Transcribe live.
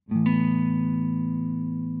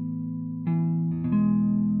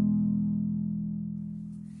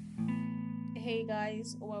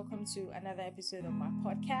guys, welcome to another episode of my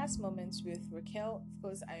podcast, Moments with Raquel. Of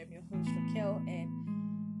course, I am your host, Raquel, and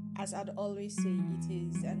as I'd always say, it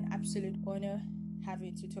is an absolute honor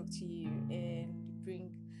having to talk to you and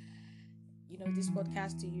bring, this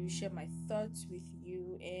podcast to you, share my thoughts with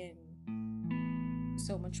you, and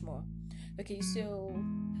so much more. Okay, so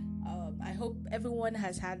I hope everyone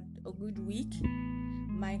has had a good week.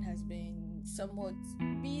 Mine has been somewhat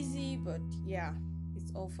busy, but yeah,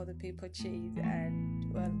 it's all for the paper chase,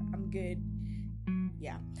 and well, I'm good.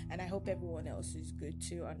 Yeah, and I hope everyone else is good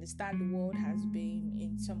too. Understand the world has been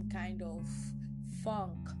in some kind of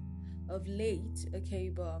funk of late, okay,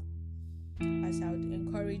 but as I would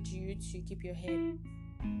encourage you to keep your head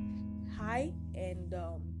high, and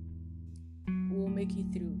we'll make it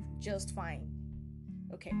through just fine.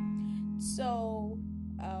 Okay, so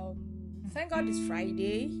thank God it's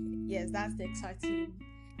Friday. Yes, that's the exciting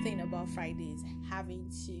thing about Fridays, having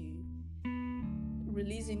to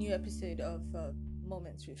release a new episode of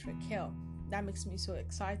Moments with Raquel. That makes me so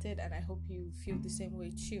excited, and I hope you feel the same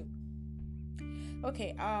way too.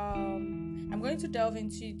 Okay, I'm going to delve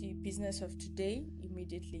into the business of today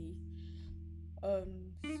immediately.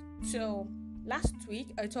 So last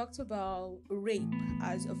week I talked about rape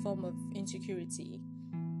as a form of insecurity.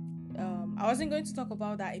 I wasn't going to talk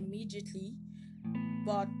about that immediately,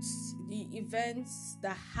 but the events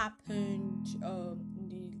that happened in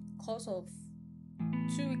the course of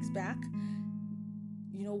 2 weeks back,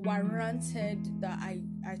 warranted that I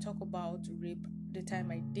talk about rape the time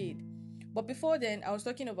I did. But before then, I was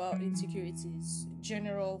talking about insecurities,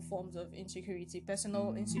 general forms of insecurity,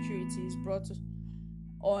 personal insecurities brought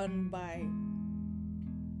on by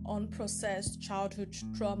unprocessed childhood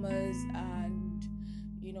traumas and,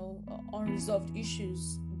 unresolved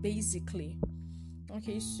issues, basically.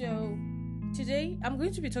 Okay, so today I'm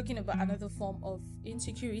going to be talking about another form of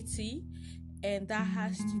insecurity, and that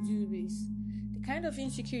has to do with the kind of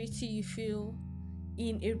insecurity you feel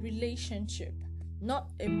in a relationship.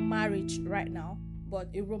 Not a marriage right now, but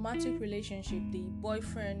a romantic relationship, the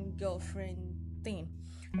boyfriend-girlfriend thing.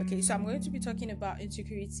 Okay, so I'm going to be talking about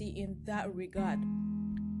insecurity in that regard.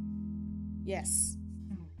 Yes.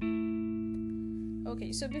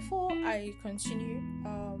 Okay, so before I continue,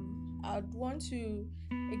 I'd want to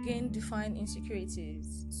again define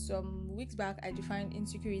insecurities. Some weeks back, I defined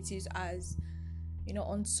insecurities as,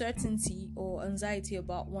 uncertainty or anxiety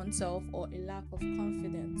about oneself or a lack of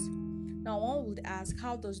confidence. Now, one would ask,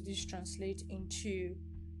 how does this translate into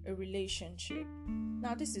a relationship?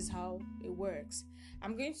 Now, this is how it works.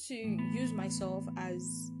 I'm going to use myself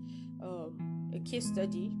as a case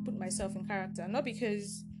study, put myself in character, not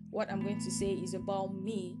because what I'm going to say is about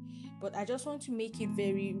me, but I just want to make it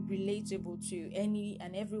very relatable to any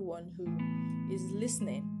and everyone who is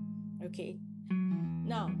listening. Okay.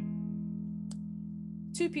 Now,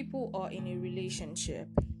 2 people are in a relationship,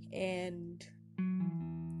 and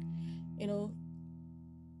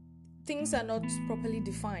things are not properly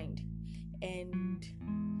defined, and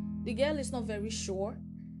the girl is not very sure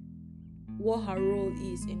what her role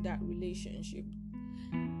is in that relationship.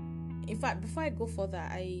 In fact, before I go further,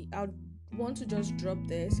 I want to just drop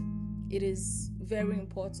this. It is very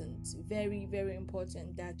important, very, very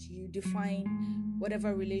important that you define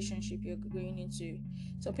whatever relationship you're going into.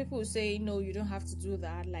 So people will say, no, you don't have to do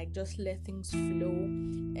that, like just let things flow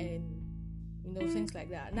and things like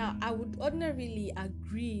that. Now, I would ordinarily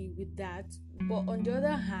agree with that, but on the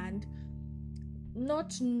other hand,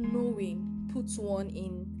 not knowing puts one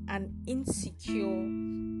in an insecure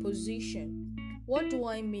position. What do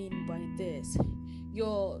I mean by this?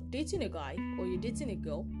 You're dating a guy or you're dating a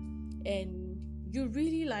girl, and you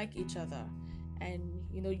really like each other, and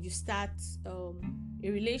you start a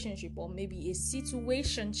relationship, or maybe a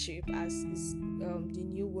situationship, as is the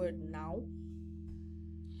new word now.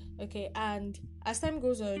 Okay, and as time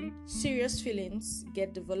goes on, serious feelings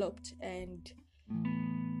get developed, and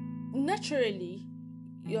naturally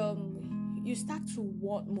you start to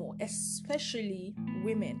want more, especially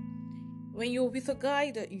women. When you're with a guy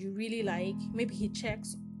that you really like, maybe he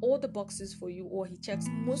checks all the boxes for you, or he checks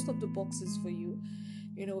most of the boxes for you,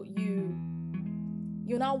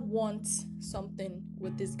 you now want something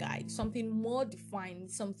with this guy, something more defined,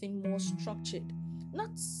 something more structured.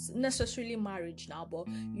 Not necessarily marriage now, but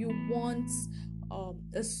you want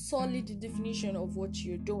a solid definition of what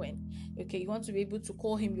you're doing. Okay, you want to be able to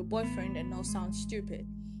call him your boyfriend and not sound stupid.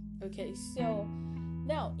 Okay, so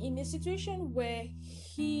now in a situation where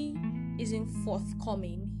he isn't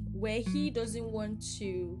forthcoming, where he doesn't want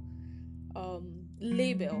to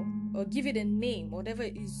label or give it a name, whatever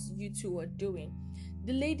it is you two are doing,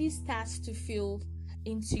 the lady starts to feel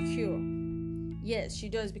insecure. Yes, she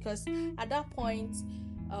does, because at that point,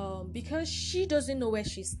 because she doesn't know where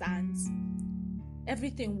she stands,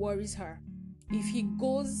 everything worries her. If he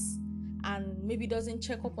goes and maybe doesn't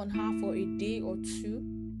check up on her for a day or two,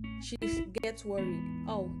 she gets worried.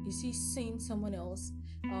 Oh, is he seeing someone else?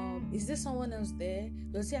 Is there someone else there?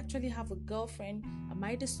 Does he actually have a girlfriend? Am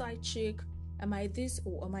I the side chick? Am I this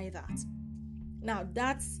or am I that? Now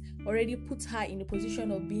that's already puts her in a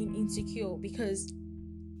position of being insecure, because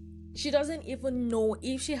she doesn't even know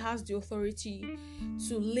if she has the authority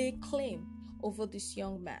to lay claim over this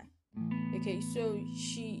young man. Okay, so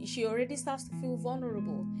she already starts to feel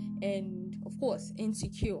vulnerable and, of course,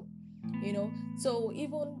 insecure. So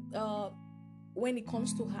even when it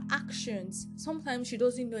comes to her actions, sometimes she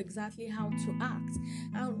doesn't know exactly how to act.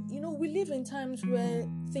 And we live in times where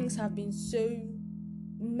things have been so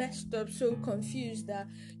messed up, so confused, that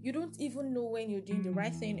you don't even know when you're doing the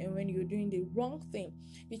right thing and when you're doing the wrong thing,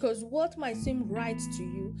 because what might seem right to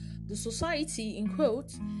you, the society in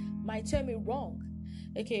quotes might tell me wrong.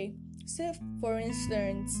 Okay, say for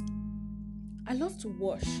instance, I love to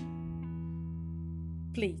wash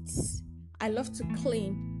plates, I love to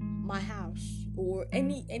clean my house, or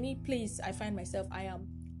any place I find myself, I am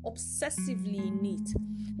obsessively neat.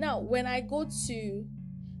 Now when I go to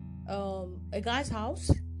a guy's house,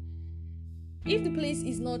 if the place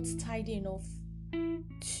is not tidy enough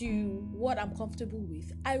to what I'm comfortable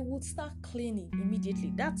with, I would start cleaning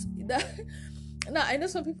immediately. That's that. Now I know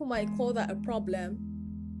some people might call that a problem,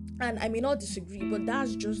 and I may not disagree, but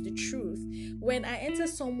that's just the truth. When I enter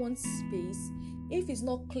someone's space, if it's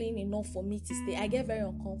not clean enough for me to stay, I get very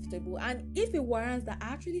uncomfortable. And if it warrants that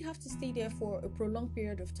I actually have to stay there for a prolonged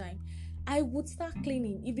period of time, I would start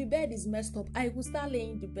cleaning. If the bed is messed up, I would start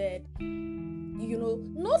laying the bed.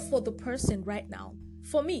 Not for the person right now,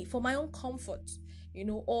 for me, for my own comfort.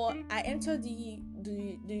 Or I enter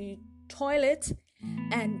the toilet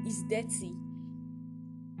and it's dirty.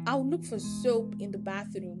 I'll look for soap in the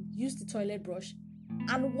bathroom, use the toilet brush,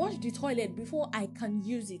 and wash the toilet before I can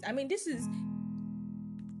use it. I mean, this is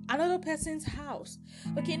another person's house.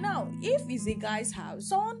 Okay, now, if it's a guy's house,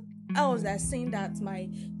 someone else that's saying that might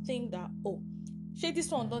think that, oh, shey this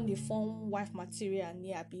one done the form wife material and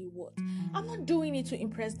yeah, be what? I'm not doing it to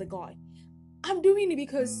impress the guy. I'm doing it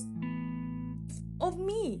because of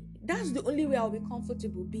me. That's the only way I'll be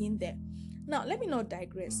comfortable being there. Now, let me not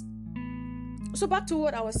digress. So back to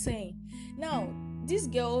what I was saying. Now, this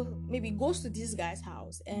girl maybe goes to this guy's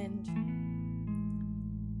house and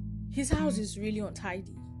his house is really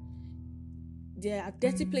untidy. There are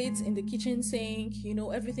dirty plates in the kitchen sink,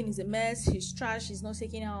 everything is a mess, his trash is not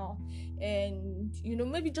taken out, and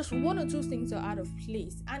maybe just one or two things are out of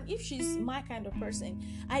place. And if she's my kind of person,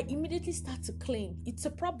 I immediately start to clean. It's a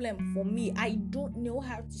problem for me. I don't know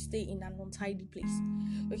how to stay in an untidy place.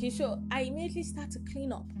 Okay, so I immediately start to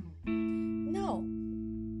clean up. Now,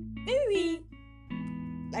 maybe,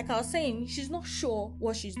 like I was saying, she's not sure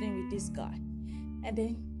what she's doing with this guy, and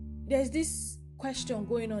then there's this question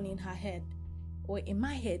going on in her head, or in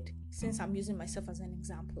my head, since I'm using myself as an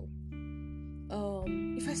example.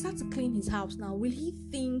 If I start to clean his house now, will he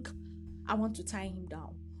think I want to tie him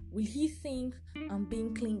down? Will he think I'm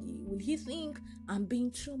being clingy? Will he think I'm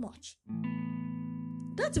being too much?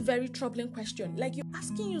 That's a very troubling question. Like, you're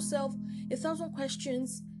asking yourself 1,000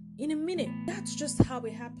 questions in a minute. That's just how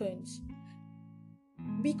it happens.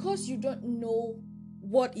 Because you don't know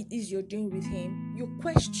what it is you're doing with him, you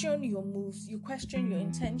question your moves, you question your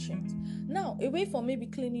intentions. Now, away from maybe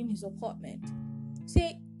cleaning his apartment,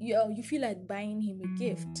 say you feel like buying him a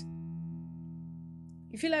gift.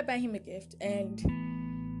 You feel like buying him a gift, and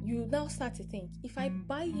you now start to think, if I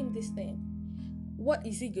buy him this thing, what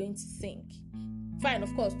is he going to think? Fine,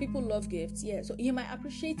 of course, people love gifts, yeah, so he might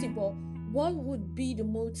appreciate it, but what would be the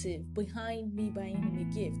motive behind me buying him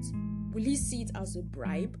a gift? Will he see it as a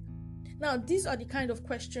bribe? Now, these are the kind of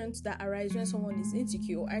questions that arise when someone is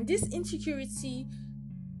insecure, and this insecurity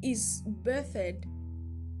is birthed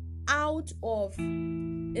out of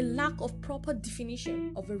a lack of proper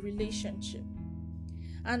definition of a relationship.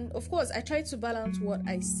 And of course, I try to balance what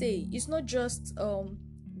I say. It's not just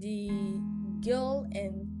the girl,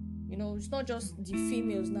 and it's not just the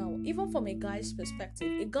females now. Even from a guy's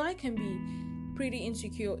perspective, a guy can be pretty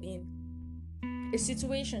insecure in a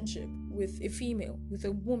situationship with a female, with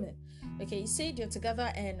a woman. Okay, say they're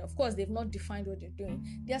together, and of course they've not defined what they're doing.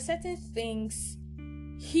 There are certain things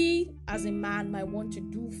he as a man might want to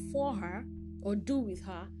do for her or do with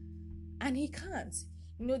her, and he can't.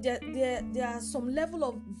 There are some level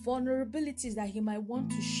of vulnerabilities that he might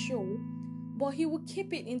want to show, but he will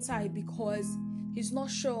keep it inside because he's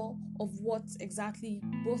not sure of what exactly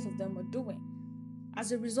both of them are doing.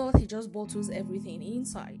 As a result, he just bottles everything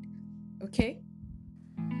inside. Okay,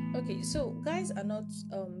 so guys are not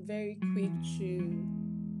very quick to,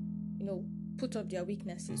 put up their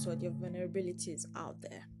weaknesses or their vulnerabilities out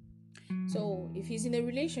there. So if he's in a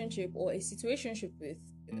relationship or a situationship with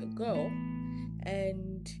a girl,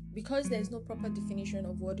 and because there's no proper definition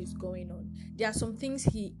of what is going on, there are some things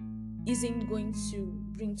he isn't going to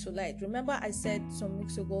bring to light. Remember, I said some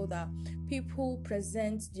weeks ago that people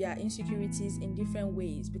present their insecurities in different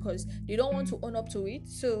ways because they don't want to own up to it.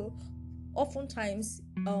 So oftentimes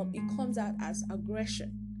it comes out as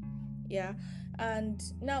aggression. Yeah. And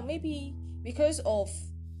now maybe because of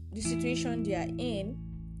the situation they are in,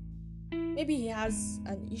 maybe he has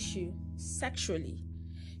an issue sexually.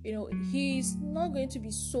 He's not going to be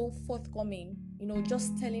so forthcoming,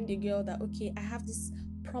 just telling the girl that, okay, I have this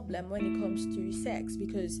problem when it comes to sex,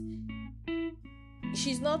 because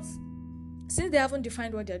she's not, since they haven't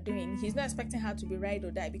defined what they're doing, he's not expecting her to be ride or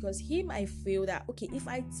die, because he might feel that, okay, if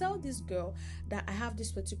I tell this girl that I have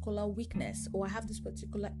this particular weakness or I have this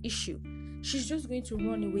particular issue, she's just going to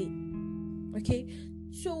run away. Okay,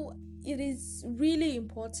 so it is really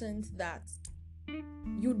important that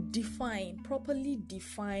you properly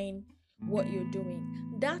define what you're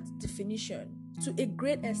doing. That definition, to a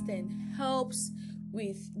great extent, helps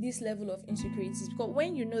with this level of insecurities, because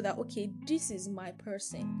when you know that, okay, this is my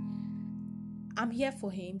person, I'm here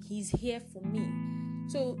for him, he's here for me,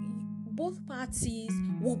 so both parties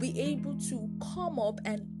will be able to come up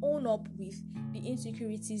and own up with the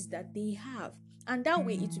insecurities that they have, and that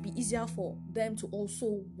way it will be easier for them to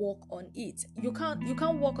also work on it. You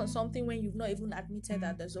can't work on something when you've not even admitted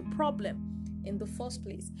that there's a problem in the first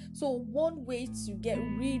place. So one way to get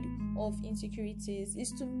rid of insecurities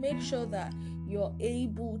is to make sure that you're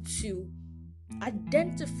able to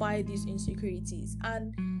identify these insecurities.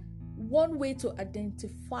 And one way to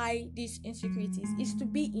identify these insecurities is to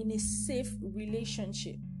be in a safe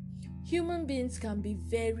relationship. Human beings can be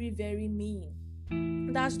very, very mean.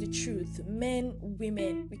 That's the truth. Men,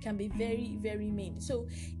 women, we can be very, very mean. So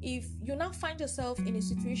if you now find yourself in a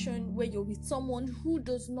situation where you're with someone who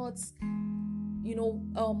does not,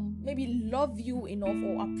 maybe love you enough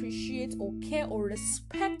or appreciate or care or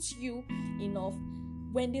respect you enough,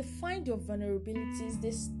 when they find your vulnerabilities,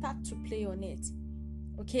 they start to play on it.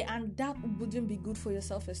 Okay, and that wouldn't be good for your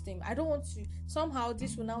self-esteem. I don't want to, somehow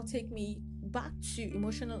this will now take me back to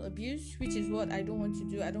emotional abuse, which is what I don't want to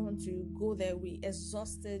do. I don't want to go there. We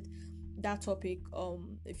exhausted that topic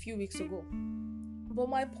a few weeks ago. But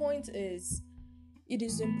my point is, it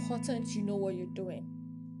is important you know what you're doing.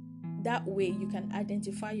 That way you can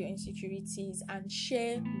identify your insecurities and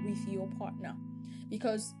share with your partner.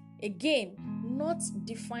 Because again, not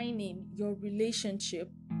defining your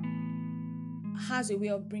relationship has a way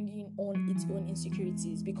of bringing on its own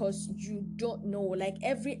insecurities, because you don't know, like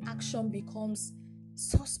every action becomes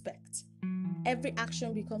suspect. Every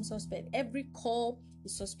call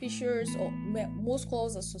is suspicious, or most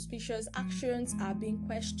calls are suspicious. Actions are being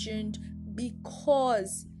questioned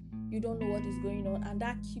because you don't know what is going on, and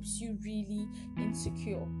that keeps you really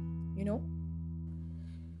insecure.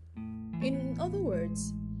 In other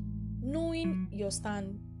words, knowing your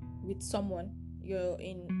stand with someone you're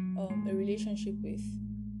in a relationship with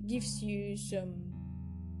gives you some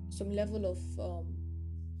level of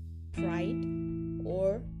pride,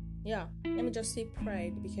 or let me just say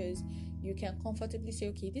pride, because you can comfortably say,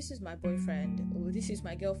 okay, this is my boyfriend or this is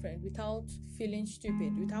my girlfriend, without feeling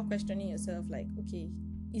stupid, without questioning yourself, like, okay,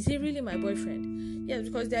 is he really my boyfriend? Yes,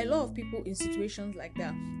 because there are a lot of people in situations like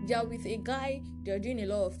that. They are with a guy, they're doing a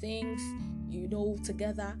lot of things,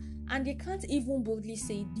 together, and they can't even boldly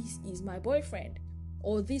say, this is my boyfriend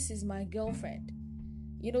or this is my girlfriend.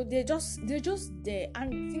 They're just there,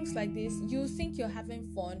 and things like this, you think you're having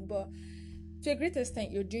fun, but to a great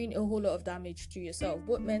extent you're doing a whole lot of damage to yourself,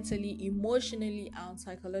 both mentally, emotionally, and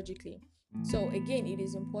psychologically. So again, it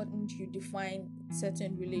is important you define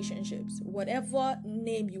certain relationships, whatever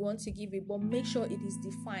name you want to give it, but make sure it is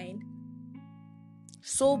defined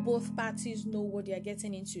so both parties know what they are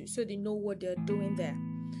getting into, so they know what they're doing there.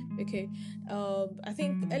 Okay, I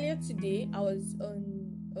think earlier today I was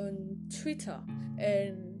on Twitter,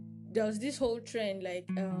 and there was this whole trend, like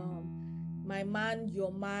my man,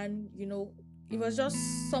 your man, it was just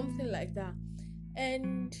something like that.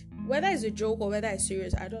 And whether it's a joke or whether it's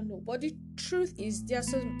serious, I don't know, but the truth is, there are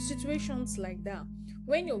some situations like that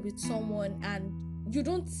when you're with someone and you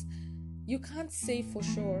can't say for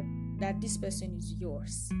sure that this person is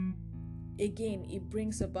yours. Again, it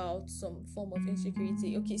brings about some form of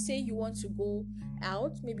insecurity. Okay, say you want to go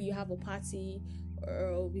out, maybe you have a party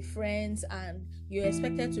with friends, and you're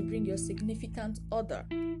expected to bring your significant other.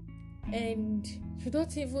 and you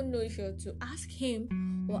don't even know if you're to ask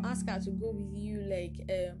him or ask her to go with you. Like,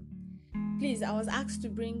 please, I was asked to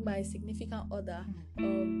bring my significant other,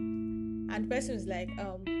 and the person is like,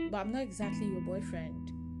 but I'm not exactly your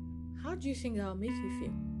boyfriend. How do you think that'll make you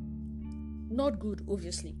feel? Not good,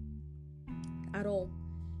 obviously, at all.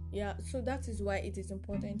 Yeah, so that is why it is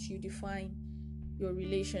important you define your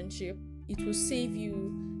relationship. It will save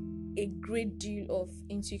you a great deal of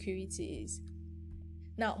insecurities.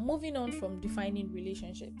 Now, moving on from defining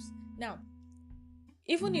relationships. Now,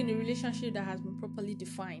 even in a relationship that has been properly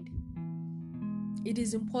defined, it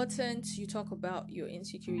is important you talk about your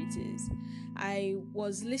insecurities. I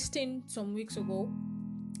was listing some weeks ago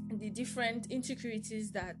the different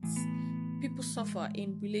insecurities that people suffer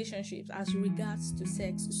in relationships as regards to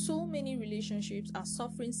sex. So many relationships are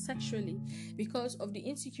suffering sexually because of the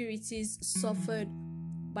insecurities suffered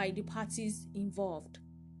by the parties involved.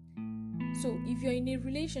 So if you're in a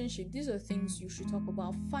relationship, these are things you should talk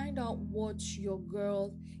about. Find out what your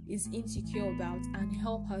girl is insecure about and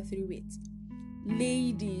help her through it.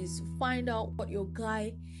 Ladies, find out what your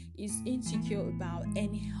guy is insecure about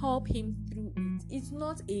and help him through it. It's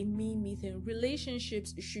not a me thing.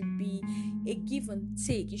 Relationships should be a give and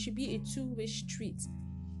take. It should be a two-way street.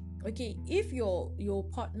 Okay, if your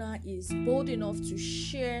partner is bold enough to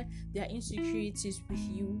share their insecurities with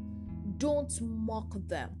you, don't mock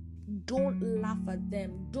them. Don't laugh at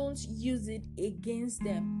them. Don't use it against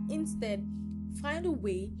them. Instead, find a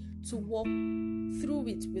way to walk through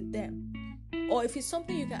it with them. Or if it's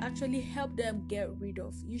something you can actually help them get rid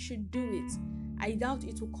of, you should do it. I doubt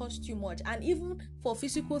it will cost you much. And even for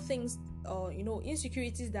physical things,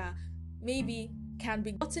 insecurities that maybe can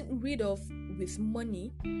be gotten rid of with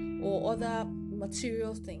money or other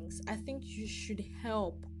material things, I think you should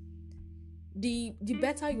help. The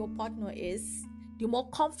better your partner is, the more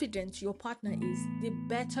confident your partner is, the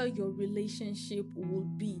better your relationship will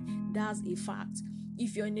be. That's a fact.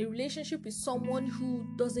 If you're in a relationship with someone who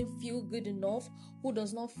doesn't feel good enough, who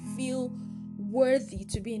does not feel worthy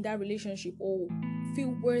to be in that relationship or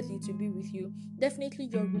feel worthy to be with you, definitely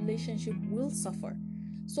your relationship will suffer.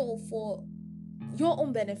 So for your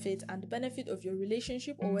own benefit and the benefit of your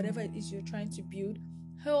relationship or whatever it is you're trying to build,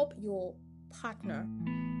 help your partner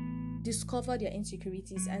discover their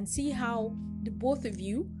insecurities and see how the both of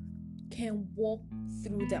you can walk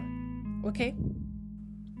through them. Okay?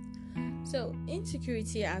 So,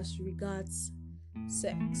 insecurity as regards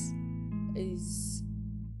sex is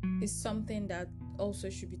something that also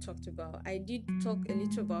should be talked about. I did talk a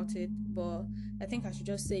little about it, but I think I should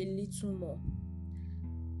just say a little more.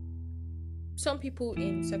 Some people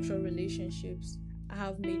in sexual relationships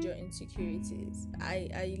have major insecurities.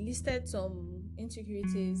 I listed some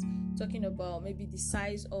insecurities talking about maybe the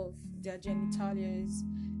size of their genitalias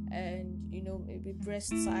and maybe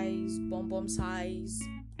breast size, bum size,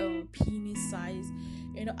 penis size.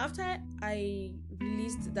 After I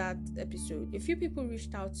released that episode, a few people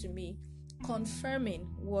reached out to me confirming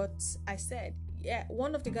what I said. Yeah,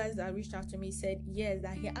 one of the guys that reached out to me said yes,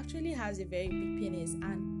 that he actually has a very big penis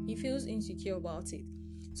and he feels insecure about it.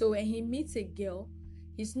 So when he meets a girl,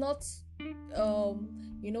 he's not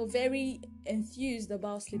very enthused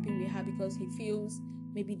about sleeping with her because he feels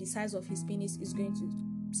maybe the size of his penis is going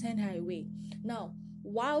to send her away. Now,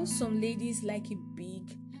 while some ladies like it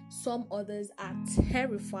big, some others are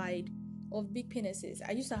terrified of big penises.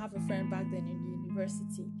 I used to have a friend back then in the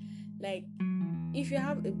university. Like, if you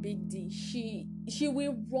have a big D, she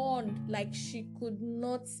will run. Like, she could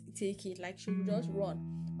not take it. Like, she will just run.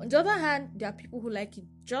 On the other hand, there are people who like it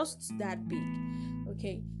just that big.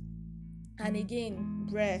 Okay. And again,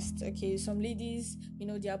 breast. Okay, some ladies,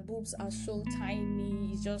 their boobs are so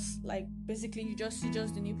tiny. It's just like basically you just see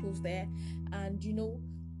just the nipples there. And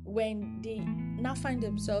when they now find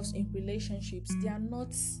themselves in relationships, they are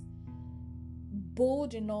not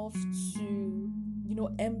bold enough to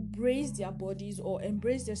embrace their bodies or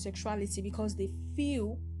embrace their sexuality because they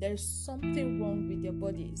feel there's something wrong with their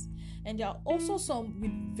bodies. And there are also some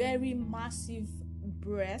with very massive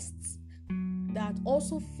breasts that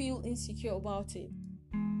also feel insecure about it.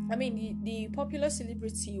 I mean, the popular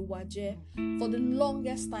celebrity Waje, for the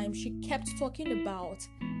longest time, she kept talking about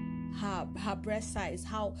her breast size,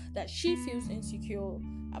 how that she feels insecure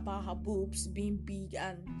about her boobs being big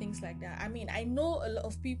and things like that. I mean, I know a lot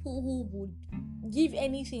of people who would give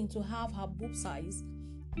anything to have her boob size,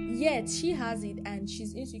 yet she has it and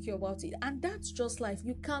she's insecure about it. And that's just life.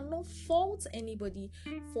 You cannot fault anybody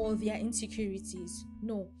for their insecurities.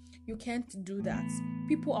 No, you can't do that.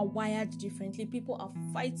 People are wired differently. People are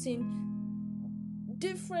fighting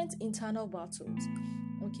different internal battles.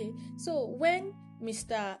 Okay, so when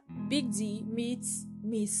Mr. Big D meets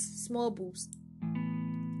miss, small boobs,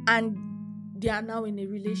 and they are now in a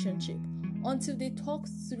relationship. Until they talk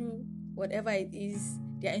through whatever it is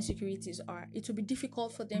their insecurities are, it will be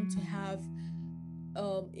difficult for them to have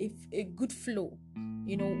a good flow,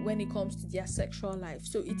 when it comes to their sexual life.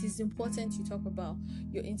 So it is important you talk about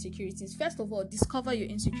your insecurities. First of all, discover your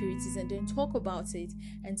insecurities and then talk about it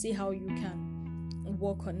and see how you can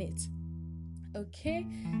work on it. Okay,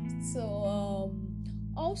 so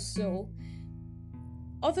also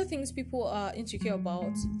other things people are insecure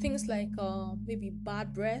about, things like maybe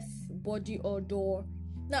bad breath, body odor.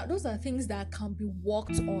 Now, those are things that can be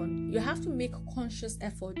worked on. You have to make a conscious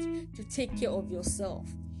effort to take care of yourself.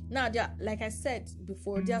 Now, like I said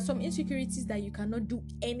before, there are some insecurities that you cannot do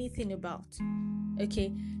anything about.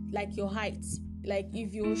 Okay, like your height. Like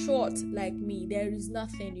if you're short like me, there is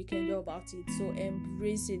nothing you can do about it. So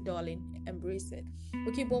embrace it, darling. Embrace it.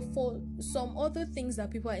 Okay, but for some other things that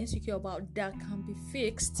people are insecure about that can be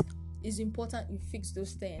fixed, it's important you fix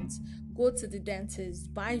those things. Go to the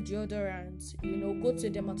dentist, buy deodorant, go to a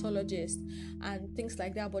dermatologist and things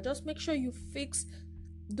like that. But just make sure you fix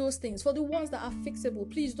those things. For the ones that are fixable,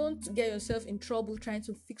 please don't get yourself in trouble trying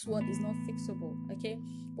to fix what is not fixable. Okay,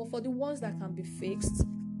 but for the ones that can be fixed,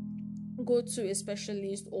 go to a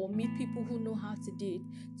specialist or meet people who know how to do it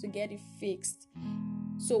to get it fixed.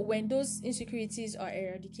 So when those insecurities are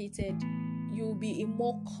eradicated, you'll be a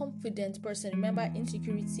more confident person. Remember,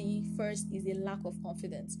 insecurity first is a lack of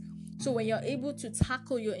confidence. So when you're able to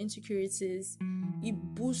tackle your insecurities, it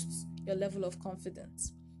boosts your level of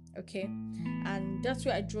confidence. Okay, and that's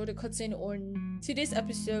where I draw the curtain on today's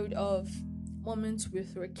episode of Moments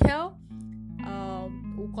with Raquel.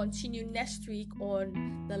 We'll continue next week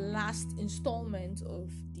on the last installment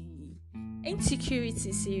of the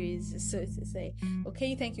Insecurity series, so to say.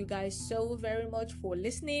 Okay, thank you guys so very much for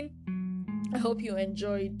listening. I hope you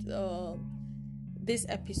enjoyed this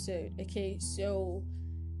episode. Okay, so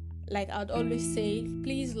like I'd always say,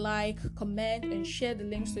 please like, comment, and share the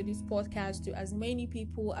links to this podcast to as many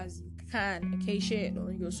people as you can. Okay, share it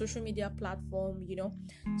on your social media platform,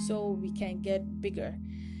 so we can get bigger.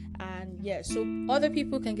 And so other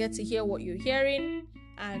people can get to hear what you're hearing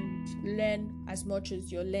and learn as much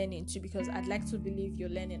as you're learning too, because I'd like to believe you're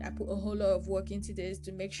learning. I put a whole lot of work into this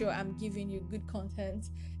to make sure I'm giving you good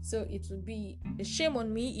content, so it would be a shame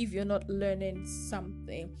on me if you're not learning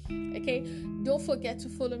something. Okay, don't forget to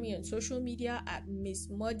follow me on social media at Miss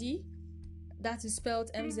Modi. That is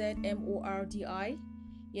spelled MZMORDI.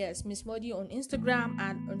 Yes, Miss Modi on Instagram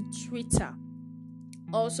and on Twitter.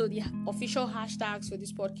 Also, the official hashtags for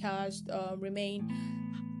this podcast remain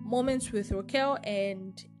Moments with Raquel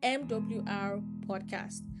and MWR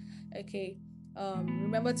Podcast. Okay,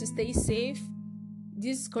 remember to stay safe.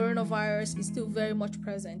 This coronavirus is still very much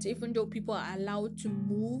present. Even though people are allowed to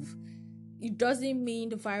move, it doesn't mean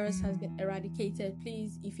the virus has been eradicated.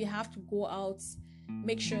 Please, if you have to go out,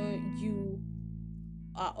 make sure you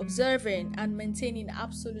are observing and maintaining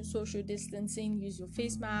absolute social distancing. Use your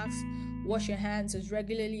face masks, wash your hands as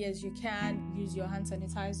regularly as you can, use your hand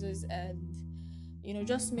sanitizers, and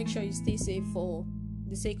just make sure you stay safe for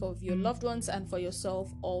the sake of your loved ones and for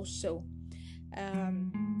yourself also.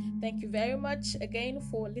 Thank you very much again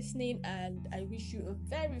for listening, and I wish you a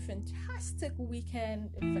very fantastic weekend.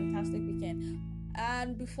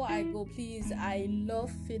 And before I go, please, I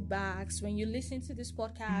love feedbacks. When you listen to this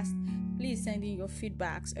podcast, please send in your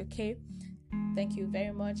feedbacks. Okay, thank you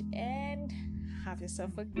very much and have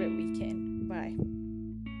yourself a great weekend. Bye.